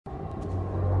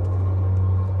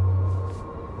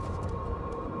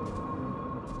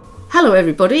Hello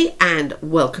everybody and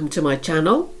welcome to my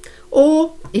channel,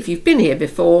 or if you've been here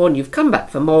before and you've come back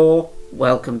for more,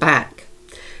 welcome back.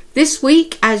 This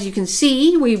week, as you can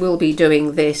see, we will be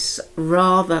doing this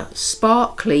rather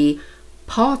sparkly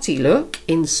party look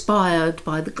inspired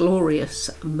by the glorious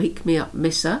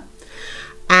Makemeupmissa,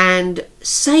 and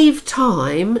save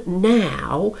time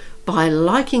now by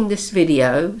liking this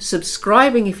video,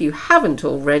 subscribing if you haven't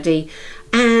already,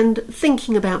 and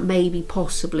thinking about maybe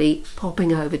possibly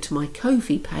popping over to my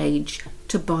Ko-fi page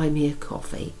to buy me a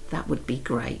coffee. That would be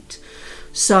great.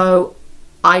 So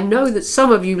I know that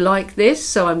some of you like this,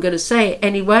 so I'm going to say it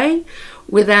anyway.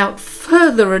 Without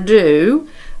further ado,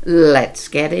 let's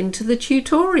get into the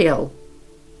tutorial.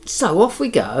 So off we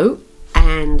go,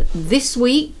 and this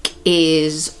week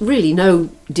is really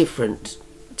no different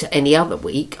to any other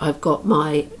week. I've got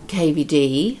my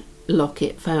KVD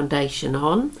Lock-It foundation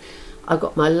on. I've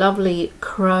got my lovely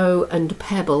Crow and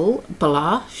Pebble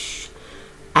blush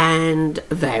and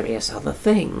various other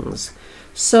things.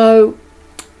 So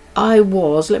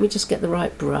let me just get the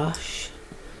right brush.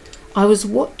 I was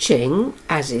watching,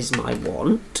 as is my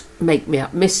wont,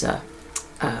 Makemeupmissa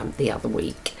the other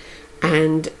week,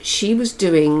 and she was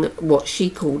doing what she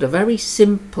called a very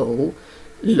simple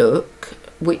look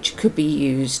which could be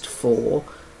used for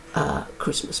a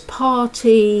Christmas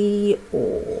party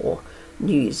or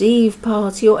New Year's Eve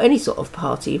party or any sort of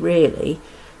party really.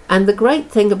 And the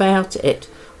great thing about it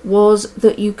was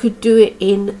that you could do it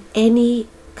in any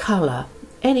colour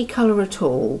at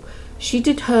all. She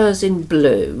did hers in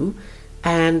blue,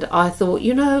 and I thought,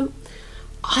 you know,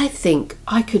 I think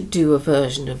I could do a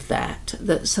version of that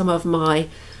some of my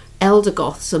elder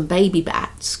goths and baby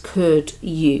bats could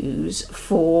use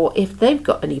for if they've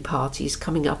got any parties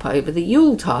coming up over the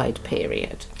Yuletide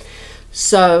period.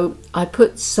 So I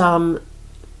put some,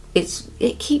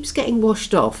 it keeps getting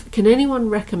washed off. Can anyone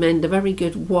recommend a very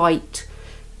good white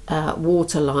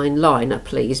waterline liner,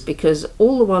 please? Because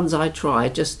all the ones I try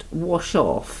just wash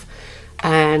off.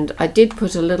 And I did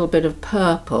put a little bit of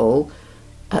purple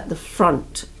at the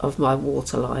front of my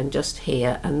waterline just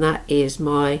here, and that is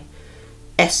my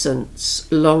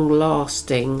Essence long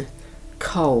lasting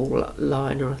kohl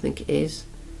liner, I think it is.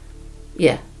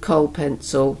 Yeah, kohl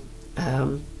pencil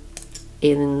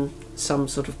in some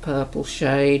sort of purple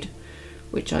shade,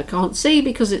 which I can't see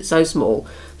because it's so small.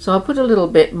 So I'll put a little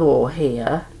bit more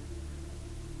here.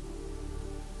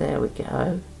 There we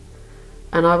go.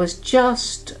 And I was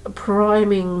just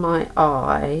priming my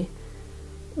eye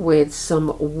with some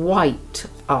white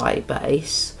eye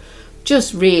base,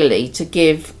 just really to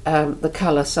give the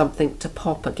colour something to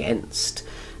pop against.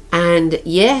 And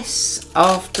yes,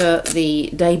 after the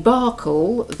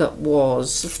debacle that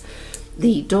was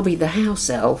the Dobby the House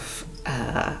Elf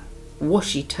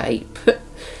washi tape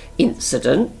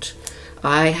incident,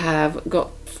 I have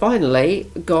finally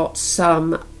got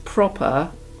some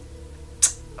proper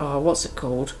what's it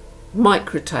called,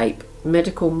 microtape,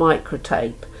 medical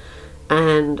microtape,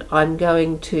 and I'm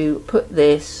going to put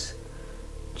this,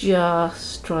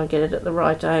 just try and get it at the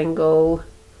right angle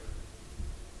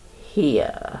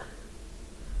here,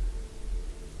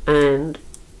 and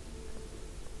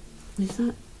is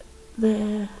that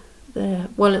there?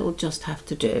 Well, it'll just have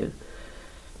to do.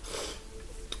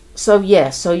 So yeah,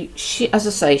 so she, as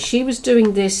I say, she was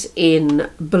doing this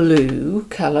in blue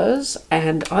colours,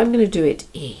 and I'm going to do it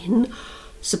in,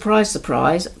 surprise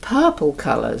surprise, purple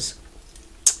colours.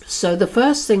 So the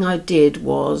first thing I did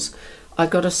was I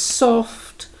got a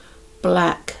soft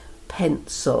black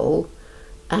pencil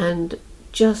and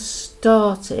just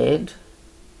started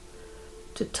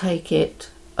to take it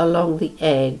along the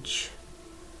edge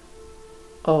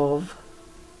of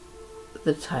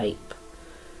the tape.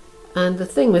 And the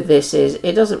thing with this is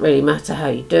it doesn't really matter how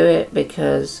you do it,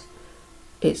 because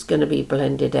it's going to be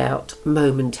blended out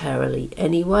momentarily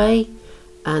anyway.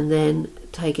 And then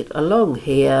take it along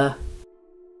here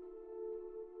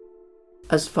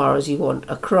as far as you want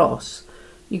across.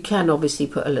 You can obviously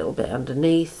put a little bit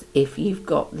underneath if you've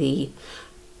got the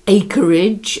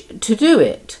acreage to do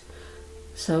it.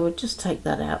 So we'll just take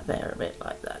that out there a bit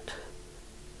like that.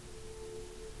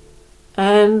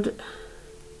 And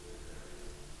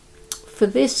for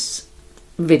this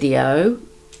video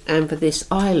and for this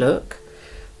eye look,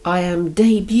 I am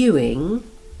debuting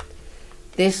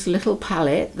this little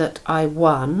palette that I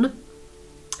won.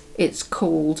 It's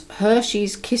called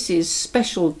Hershey's Kisses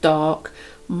Special Dark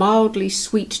Mildly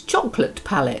Sweet Chocolate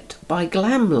Palette by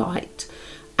Glamlight,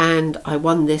 and I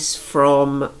won this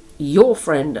from your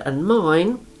friend and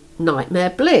mine, Nightmare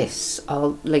Bliss.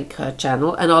 I'll link her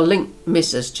channel, and I'll link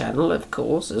Missa's channel of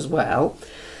course as well.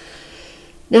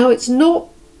 Now, it's not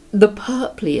the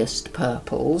purpliest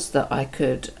purples that I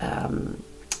could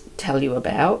tell you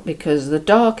about, because the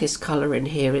darkest colour in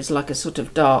here is like a sort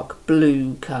of dark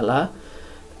blue colour,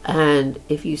 and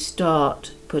if you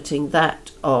start putting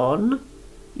that on,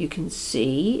 you can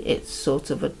see it's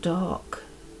sort of a dark,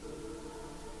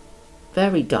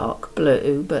 very dark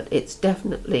blue, but it's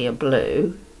definitely a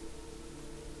blue.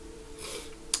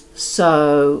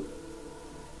 So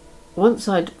once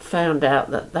I'd found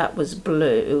out that that was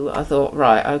blue, I thought,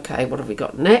 right, okay, what have we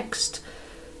got next?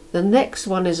 The next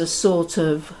one is a sort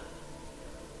of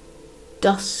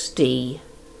dusty,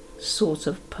 sort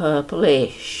of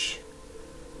purplish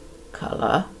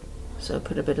colour, so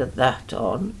put a bit of that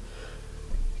on.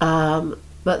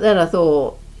 But then I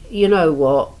thought, you know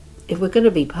what, if we're going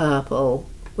to be purple,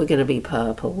 we're going to be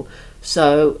purple.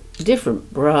 So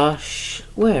different brush,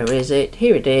 where is it?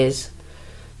 Here it is.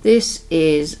 This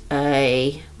is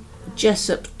a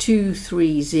Jessup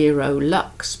 230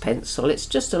 Luxe pencil. It's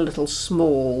just a little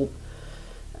small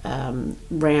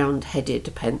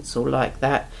round-headed pencil like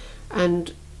that,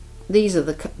 and these are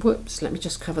the, whoops, let me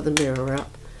just cover the mirror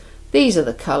up. These are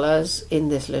the colours in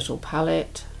this little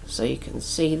palette, so you can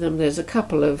see them. There's a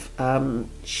couple of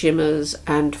shimmers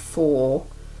and 4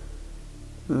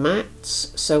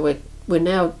 mattes, so we're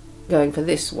now going for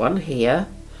this one here,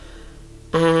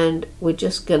 and we're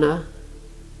just gonna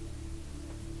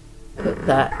put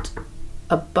that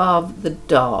above the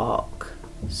dark,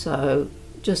 so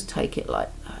just take it like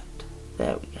that.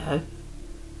 There we go.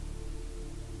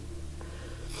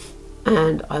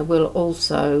 And I will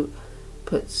also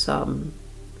put some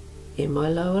in my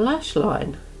lower lash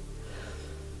line.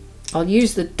 I'll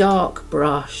use the dark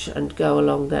brush and go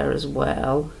along there as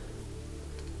well.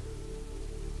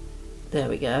 There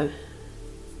we go.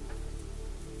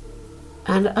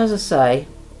 And as I say,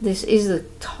 this is the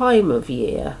time of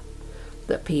year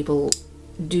that people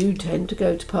do tend to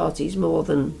go to parties more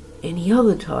than any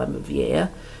other time of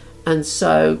year, and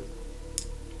so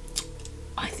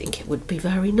I think it would be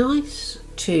very nice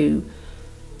to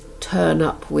turn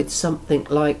up with something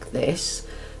like this.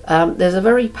 There's a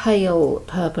very pale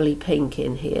purpley pink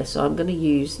in here, so I'm going to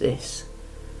use this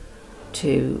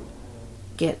to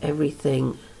get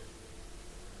everything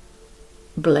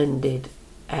blended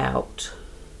out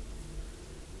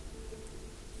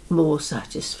more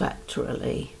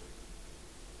satisfactorily,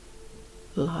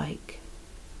 like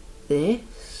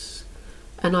this.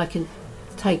 And I can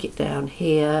take it down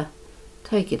here,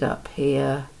 take it up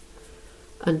here,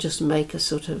 and just make a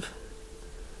sort of,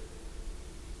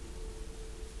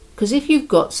 because if you've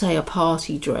got, say, a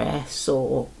party dress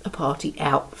or a party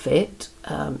outfit,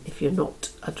 if you're not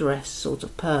a dress sort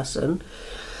of person,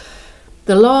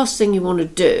 the last thing you want to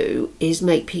do is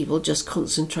make people just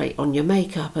concentrate on your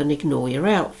makeup and ignore your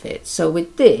outfit. So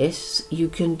with this, you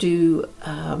can do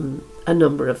a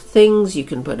number of things. You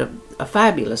can put a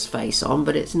fabulous face on,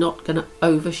 but it's not going to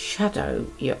overshadow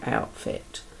your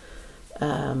outfit,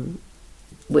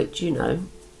 which, you know,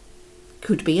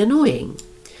 could be annoying.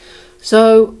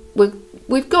 So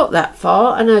we've got that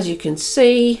far, and as you can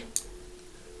see,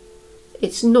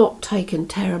 it's not taken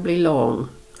terribly long.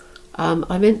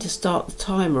 I meant to start the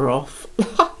timer off,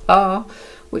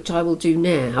 which I will do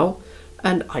now,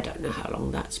 and I don't know how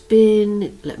long that's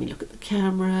been. Let me look at the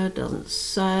camera. Doesn't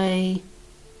say.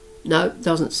 No,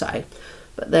 doesn't say,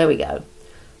 but there we go.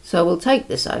 So we'll take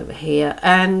this over here,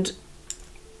 and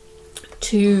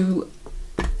to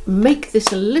make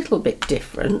this a little bit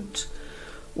different,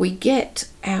 we get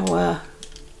our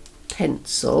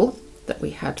pencil that we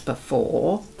had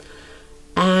before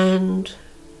and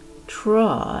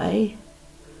try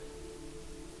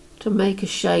to make a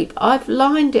shape. I've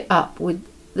lined it up with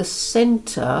the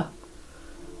center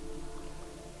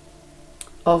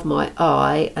of my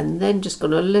eye and then just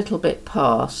gone a little bit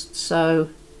past, so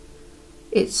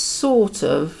it's sort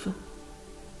of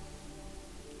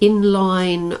in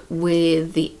line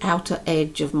with the outer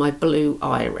edge of my blue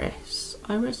iris,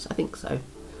 I think so.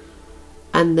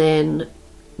 And then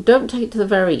don't take it to the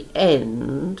very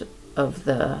end of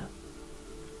the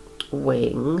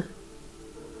wing,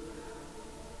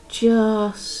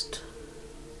 just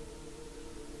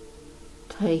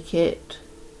take it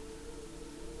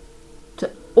to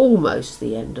almost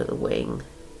the end of the wing.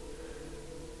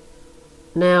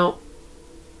 Now,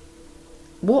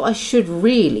 what I should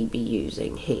really be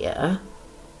using here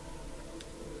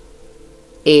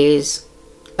is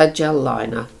a gel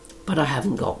liner, but I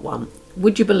haven't got one.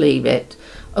 Would you believe it?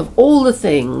 Of all the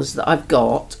things that I've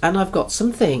got, and I've got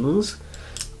some things,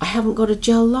 I haven't got a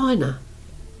gel liner,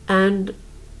 and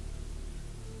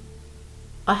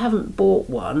I haven't bought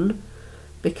one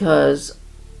because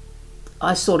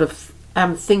I sort of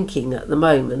am thinking at the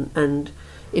moment, and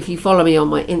if you follow me on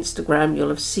my Instagram, you'll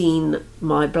have seen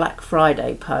my Black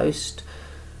Friday post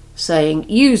saying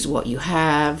use what you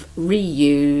have,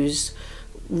 reuse,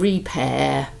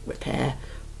 repair,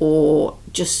 or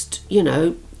just, you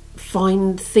know,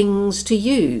 find things to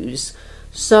use.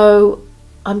 So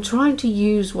I'm trying to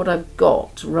use what I've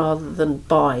got rather than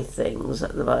buy things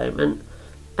at the moment,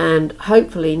 and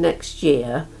hopefully next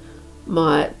year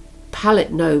my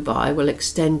palette no-buy will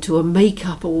extend to a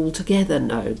makeup altogether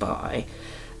no-buy.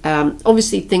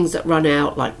 Obviously things that run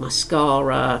out, like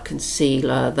mascara,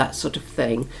 concealer, that sort of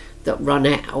thing that run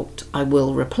out, I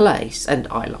will replace, and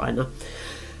eyeliner,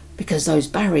 because those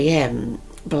Barry M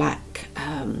black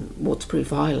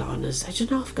waterproof eyeliners, they just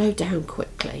half go down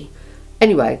quickly.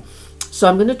 Anyway, so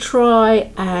I'm going to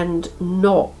try and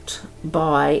not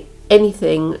buy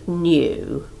anything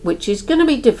new, which is going to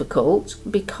be difficult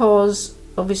because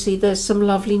obviously there's some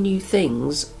lovely new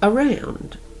things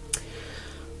around.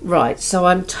 Right, so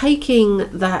I'm taking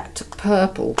that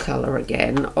purple colour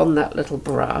again on that little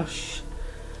brush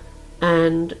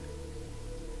and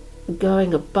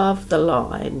going above the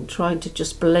line, trying to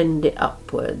just blend it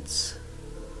upwards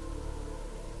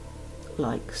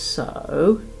like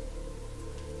so,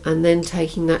 and then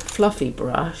taking that fluffy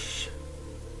brush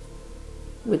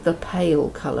with the pale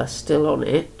colour still on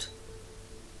it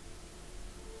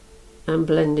and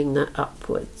blending that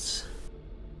upwards.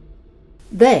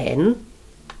 Then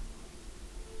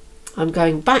I'm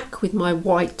going back with my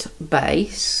white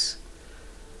base,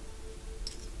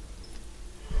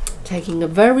 taking a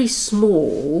very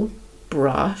small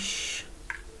brush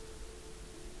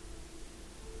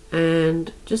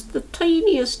and just the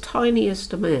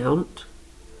tiniest amount,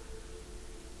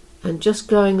 and just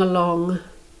going along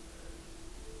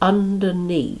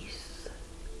underneath,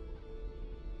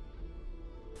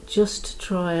 just to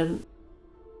try and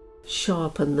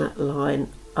sharpen that line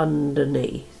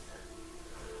underneath.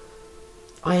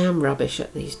 I am rubbish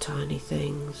at these tiny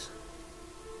things.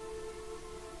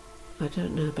 I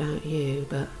don't know about you,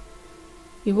 but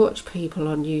you watch people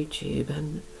on YouTube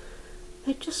and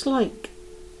they're just like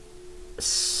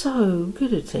so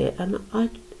good at it, and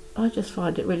I just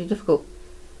find it really difficult.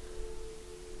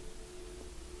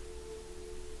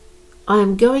 I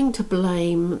am going to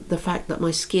blame the fact that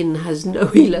my skin has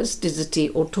no elasticity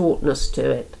or tautness to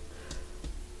it.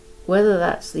 Whether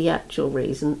that's the actual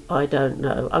reason, I don't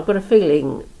know. I've got a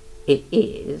feeling it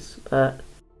is, but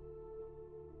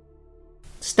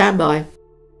stand by.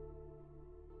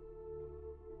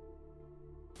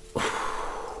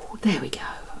 There we go.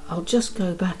 I'll just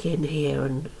go back in here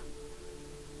and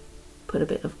put a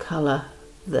bit of colour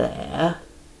there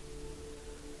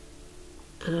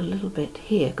and a little bit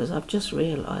here, because I've just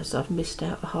realised I've missed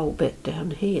out a whole bit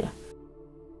down here.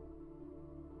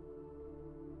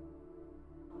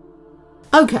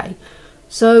 Okay,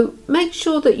 so make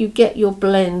sure that you get your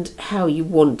blend how you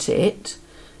want it.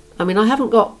 I mean, I haven't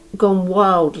gone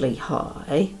wildly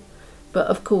high, but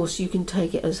of course you can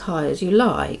take it as high as you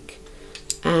like.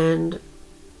 And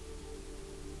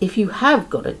if you have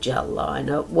got a gel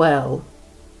liner, well,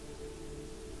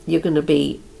 you're going to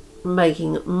be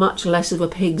making much less of a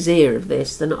pig's ear of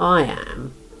this than I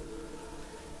am.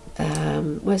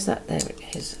 Where's that? There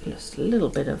it is. Just a little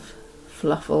bit of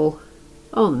fluffle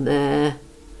on there.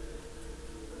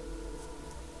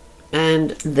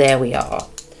 And there we are.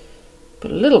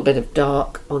 Put a little bit of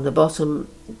dark on the bottom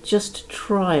just to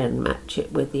try and match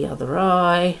it with the other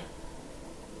eye.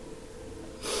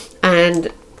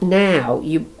 And now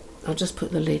I'll just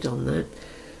put the lid on that.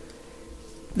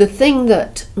 The thing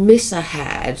that Missa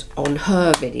had on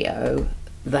her video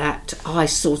that I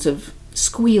sort of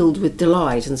squealed with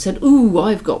delight and said, ooh,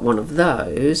 I've got one of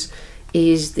those,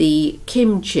 is the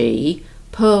Kimchi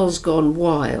Pearls Gone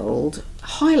Wild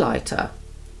highlighter,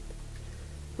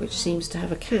 which seems to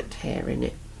have a cat hair in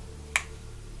it.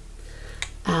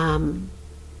 And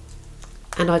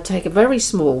I take a very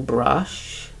small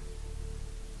brush,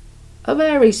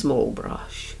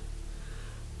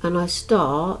 and I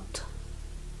start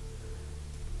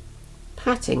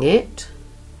patting it.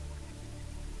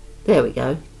 There we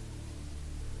go.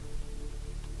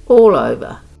 All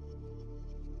over.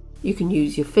 You can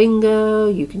use your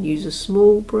finger, you can use a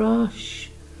small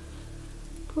brush.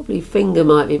 Probably finger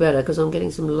might be better because I'm getting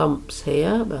some lumps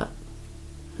here, but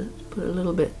let's put a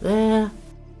little bit there.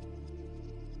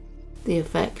 The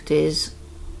effect is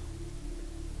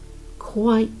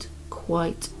quite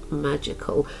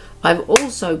magical. I've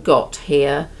also got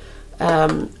here a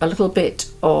little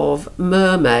bit of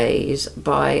Mermaids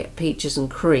by Peaches and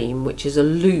Cream, which is a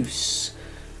loose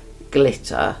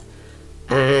glitter,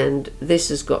 and this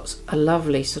has got a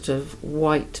lovely sort of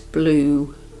white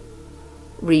blue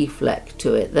reflect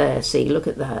to it there. See, look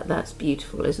at that, that's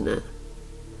beautiful, isn't it?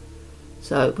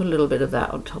 So put a little bit of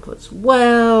that on top as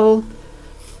well,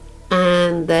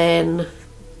 and then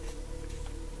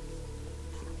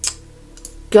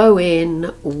go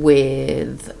in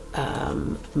with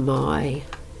my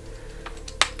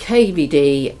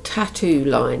KVD tattoo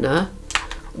liner,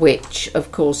 which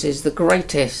of course is the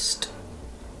greatest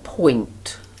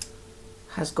point,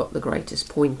 has got the greatest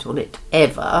point on it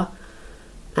ever,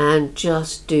 and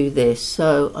just do this.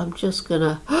 So I'm just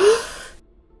gonna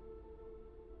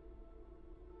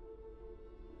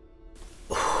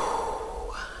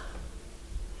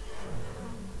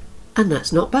and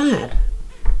that's not bad.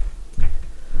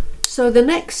 So the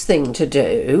next thing to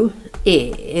do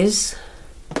is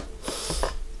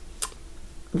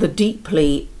the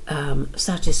deeply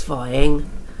satisfying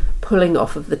pulling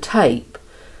off of the tape.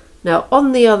 Now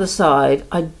on the other side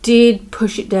I did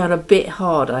push it down a bit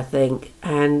hard, I think,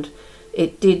 and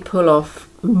it did pull off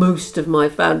most of my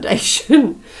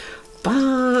foundation,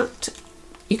 but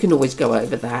you can always go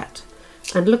over that.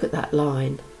 And look at that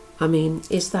line. I mean,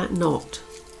 is that not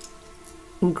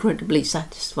incredibly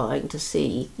satisfying to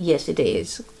see? Yes, it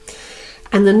is.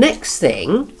 And the next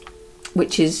thing,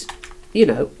 which is, you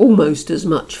know, almost as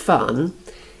much fun,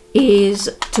 is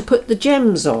to put the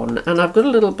gems on. And I've got a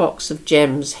little box of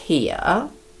gems here,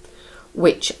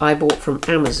 which I bought from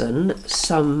Amazon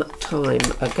some time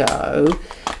ago,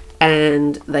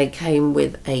 and they came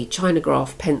with a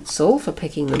Chinograph pencil for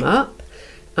picking them up.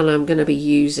 And I'm going to be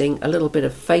using a little bit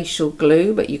of facial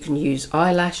glue, but you can use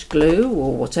eyelash glue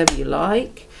or whatever you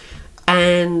like.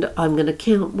 And I'm going to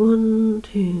count 1,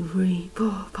 2, 3,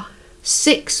 4, 5,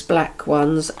 6 black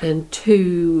ones and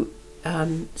 2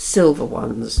 silver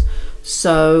ones.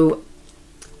 So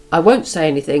I won't say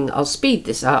anything, I'll speed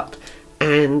this up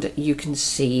and you can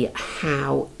see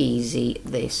how easy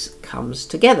this comes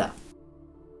together.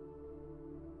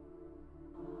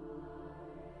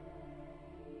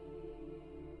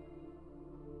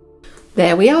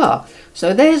 There we are.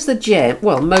 So there's the gem,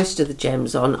 well, most of the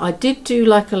gems on. I did do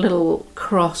like a little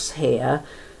cross here,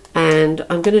 and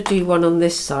I'm going to do one on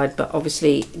this side, but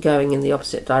obviously going in the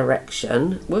opposite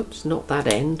direction. Whoops, not that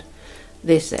end,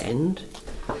 this end.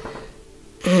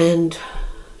 And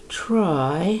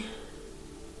try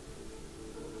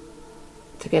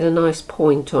to get a nice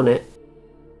point on it.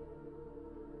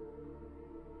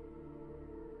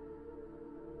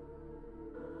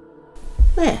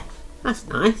 There, that's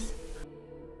nice.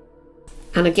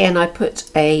 And again, I put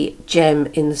a gem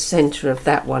in the centre of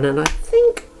that one, and I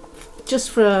think just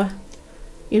for a,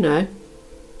 you know,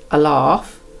 a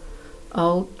laugh,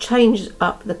 I'll change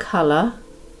up the colour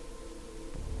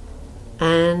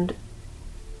and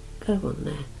go on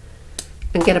there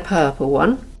and get a purple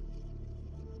one.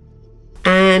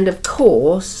 And of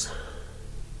course,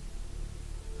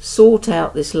 sort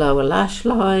out this lower lash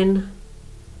line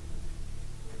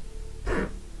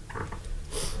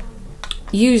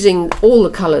using all the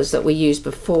colours that we used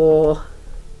before,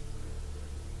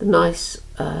 the nice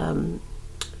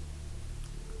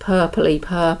purpley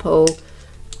purple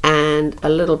and a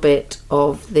little bit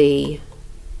of the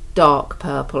dark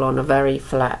purple on a very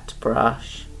flat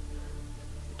brush,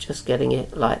 just getting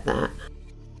it like that.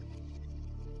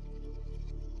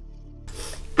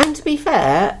 And to be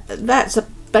fair, that's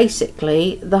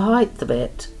basically the height of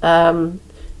it.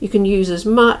 You can use as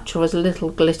much or as little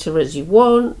glitter as you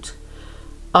want.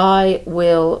 I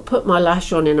will put my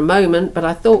lash on in a moment, but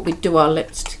I thought we'd do our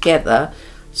lips together.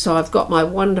 So I've got my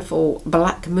wonderful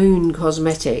Black Moon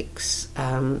Cosmetics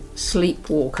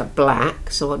Sleepwalker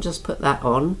Black, so I'll just put that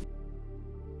on.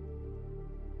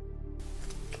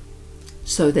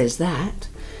 So there's that.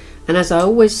 And as I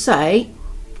always say,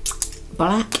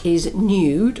 black is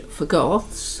nude for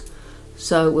goths,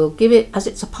 so we'll give it, as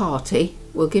it's a party,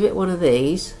 we'll give it one of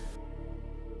these.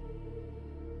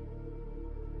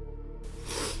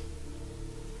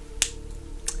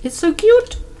 It's so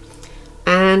cute.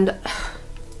 And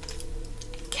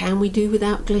can we do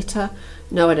without glitter?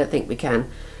 No, I don't think we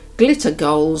can. Glitter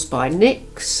Goals by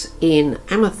NYX in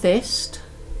Amethyst,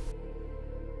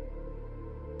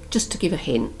 just to give a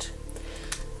hint.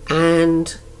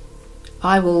 And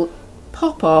I will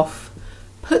pop off,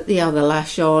 put the other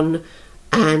lash on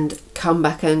and come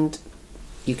back and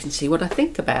you can see what I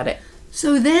think about it.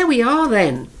 So there we are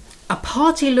then. A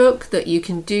party look that you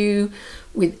can do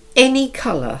with any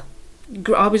colour.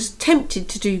 I was tempted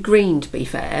to do green, to be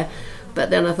fair, but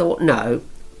then I thought no,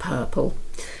 purple.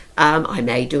 I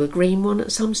may do a green one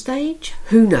at some stage,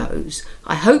 who knows.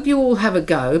 I hope you all have a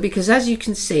go, because as you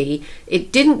can see,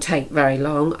 it didn't take very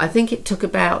long. I think it took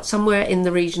about somewhere in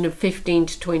the region of 15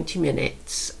 to 20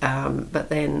 minutes, but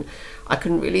then I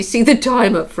couldn't really see the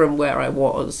timer from where I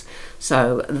was,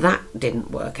 so that didn't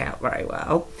work out very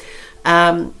well.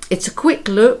 It's a quick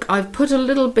look. I've put a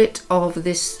little bit of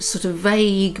this sort of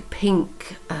vague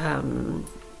pink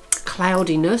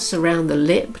cloudiness around the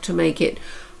lip to make it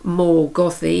more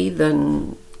gothy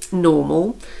than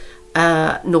normal.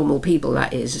 Normal people,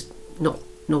 that is, not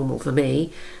normal for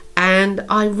me. And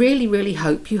I really, really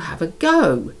hope you have a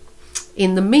go.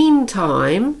 In the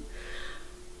meantime,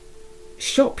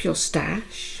 shop your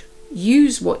stash,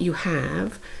 use what you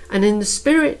have, and in the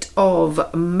spirit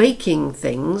of making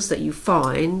things that you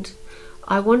find,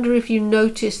 I wonder if you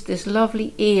noticed this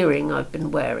lovely earring I've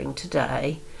been wearing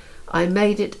today. I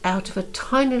made it out of a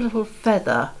tiny little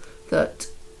feather that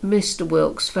Mr.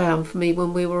 Wilkes found for me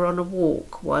when we were on a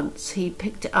walk once. He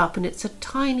picked it up and it's a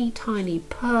tiny, tiny,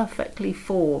 perfectly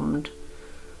formed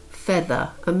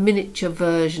feather, a miniature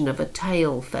version of a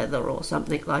tail feather or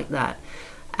something like that.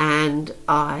 And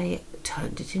I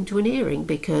turned it into an earring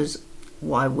because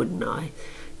why wouldn't I?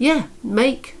 Yeah,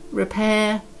 make,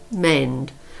 repair,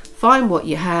 mend. Find what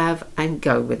you have and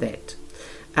go with it.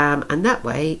 And that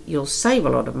way you'll save a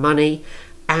lot of money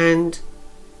and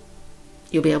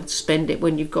you'll be able to spend it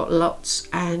when you've got lots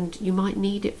and you might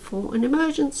need it for an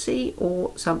emergency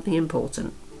or something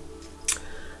important.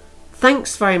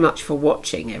 Thanks very much for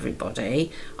watching,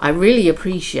 everybody. I really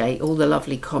appreciate all the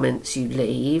lovely comments you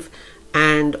leave,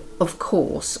 and of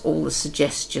course all the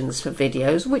suggestions for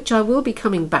videos, which I will be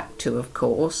coming back to, of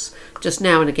course. Just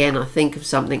now and again I think of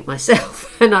something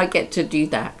myself and I get to do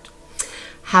that.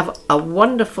 Have a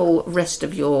wonderful rest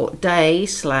of your day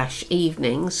 /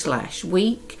 evening /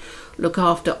 week. Look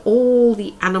after all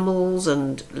the animals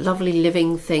and lovely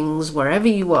living things wherever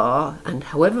you are and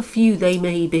however few they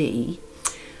may be.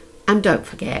 And don't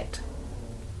forget,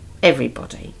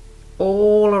 everybody,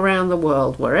 all around the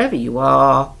world, wherever you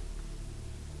are,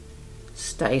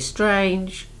 stay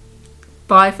strange.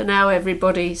 Bye for now,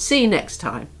 everybody. See you next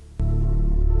time.